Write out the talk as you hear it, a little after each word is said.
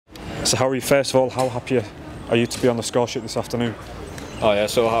So how are you, first of all, how happy are you to be on the score sheet this afternoon? Oh yeah,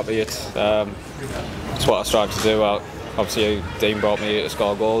 so happy. It's what I strive to do. Obviously Dean brought me here to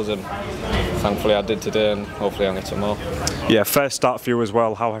score goals, and thankfully I did today, and hopefully I'll get some more. Yeah, first start for you as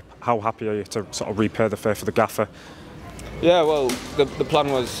well. How happy are you to sort of repay the favour for the gaffer? Yeah, well, the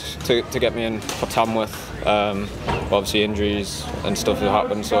plan was to get me in for Tamworth. Obviously injuries and stuff have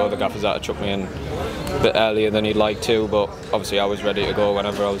happened, so the gaffer's had to chuck me in a bit earlier than he'd like to, but obviously I was ready to go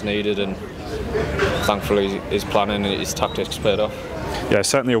whenever I was needed, and thankfully his planning and his tactics paid off. Yeah,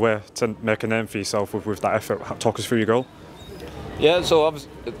 certainly a way to make a name for yourself with that effort. Talk us through your goal. Yeah, so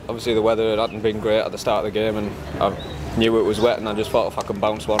obviously the weather hadn't been great at the start of the game, and I knew it was wet, and I just thought if I could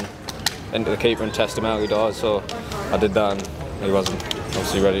bounce one into the keeper and test him early doors, so I did that, and he wasn't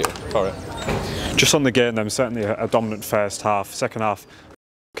obviously ready for it. Just on the game then, certainly a dominant first half. Second half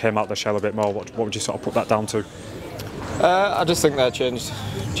came out the shell a bit more. What would you sort of put that down to? I just think they changed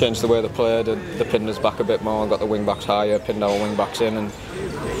the way they played, and they pinned us back a bit more, got the wing backs higher, pinned our wing backs in, and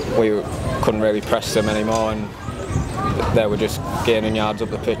we couldn't really press them anymore, and they were just gaining yards up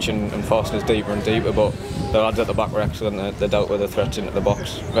the pitch and forcing us deeper and deeper. But the lads at the back were excellent. They dealt with the threats into the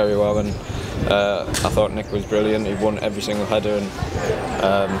box very well, and I thought Nick was brilliant. He won every single header, and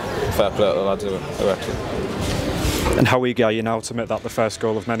fair play to the lads who were excellent. And how eager are you now to make that the first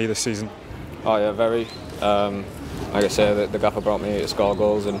goal of many this season? Oh yeah, very. Like I say, the gaffer brought me here to score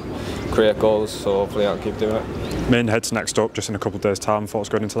goals and create goals, so hopefully I'll keep doing it. Maidenhead's next up, just in a couple of days' time. Thoughts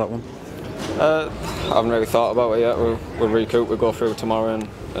going into that one? I haven't really thought about it yet. We'll recoup, we'll go through tomorrow,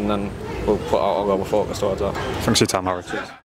 and then we'll put our global focus towards that. Thanks for your time, Harry.